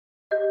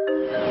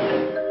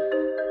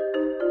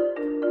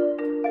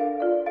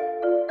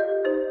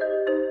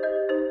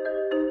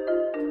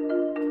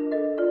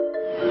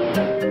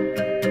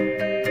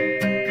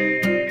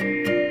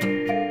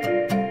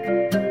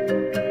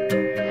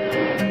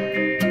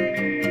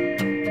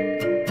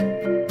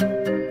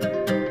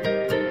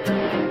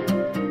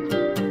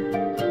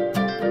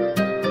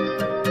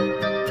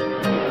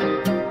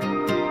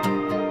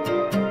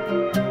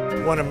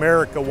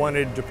OneAmerica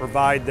wanted to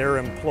provide their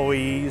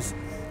employees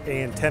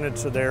and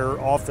tenants of their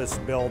office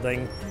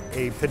building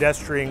a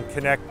pedestrian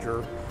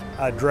connector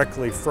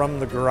directly from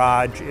the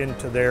garage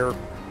into their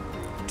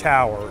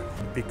tower.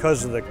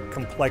 Because of the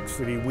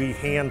complexity, we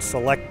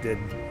hand-selected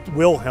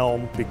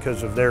Wilhem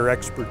because of their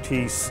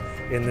expertise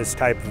in this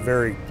type of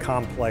very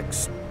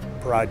complex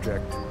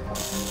project.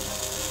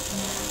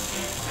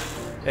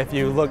 If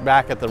you look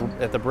back at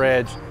the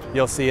bridge,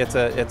 you'll see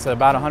it's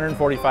about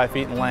 145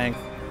 feet in length.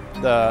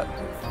 The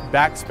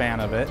back span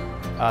of it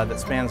that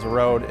spans the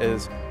road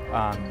is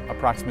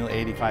approximately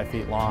 85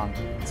 feet long.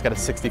 It's got a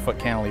 60-foot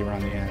cantilever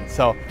on the end,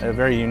 so a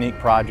very unique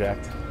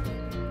project.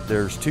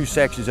 There's two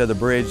sections of the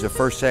bridge. The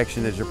first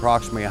section is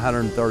approximately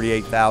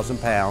 138,000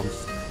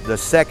 pounds. The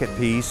second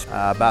piece,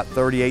 about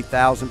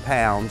 38,000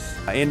 pounds.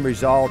 End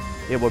result,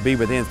 it will be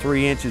within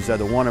 3 inches of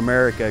the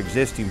OneAmerica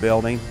existing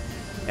building,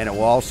 and it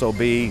will also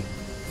be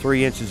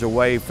 3 inches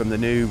away from the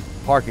new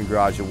parking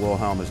garage that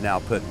Wilhem is now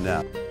putting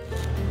up.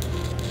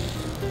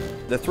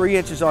 The 3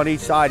 inches on each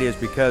side is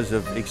because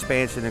of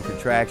expansion and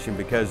contraction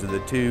because of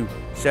the two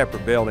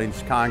separate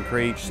buildings,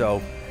 concrete,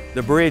 so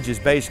the bridge is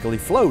basically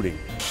floating.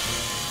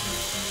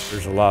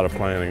 There's a lot of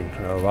planning,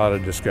 a lot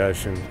of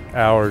discussion,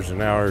 hours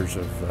and hours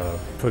of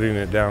putting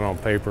it down on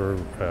paper,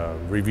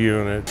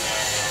 reviewing it.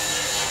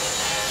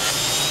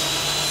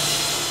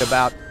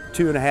 About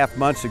 2.5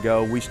 months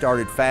ago, we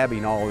started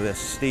fabbing all of this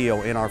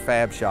steel in our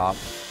fab shop.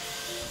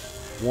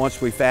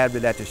 Once we fabbed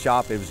it at the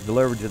shop, it was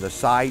delivered to the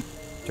site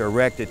to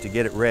erect it to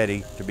get it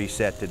ready to be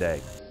set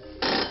today.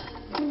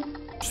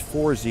 As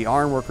far as the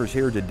ironworkers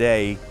here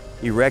today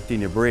erecting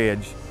the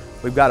bridge,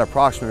 we've got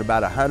approximately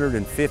about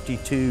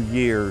 152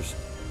 years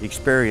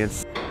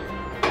experience.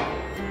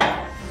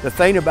 The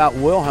thing about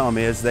Wilhem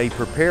is they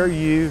prepare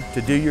you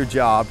to do your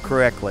job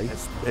correctly.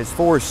 As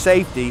far as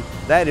safety,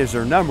 that is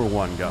their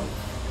 #1 goal.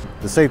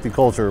 The safety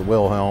culture at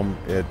Wilhem,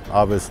 it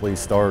obviously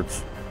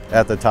starts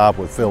at the top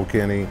with Phil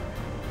Kinney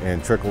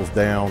and trickles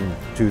down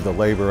to the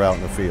labor out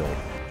in the field.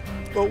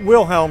 Well,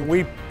 Wilhem,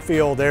 we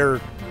feel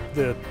they're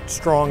the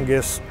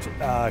strongest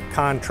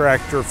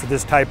contractor for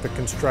this type of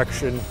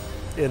construction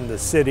in the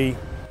city.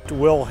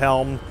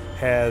 Wilhem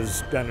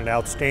has done an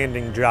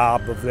outstanding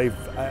job of they've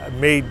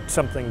made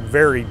something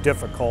very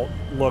difficult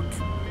look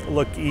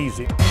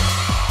easy.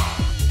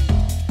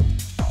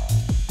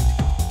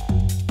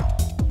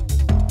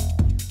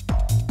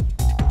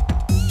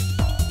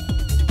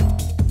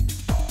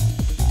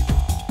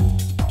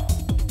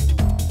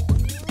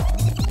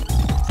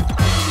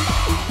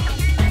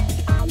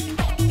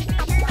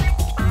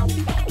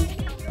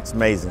 It's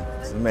amazing.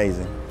 It's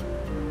amazing.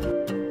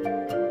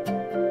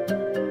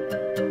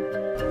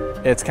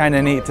 It's kind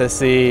of neat to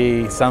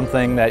see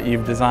something that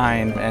you've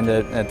designed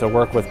and to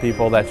work with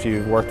people that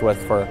you've worked with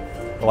for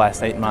the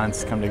last 8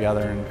 months come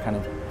together and kind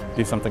of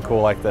do something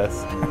cool like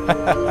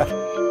this.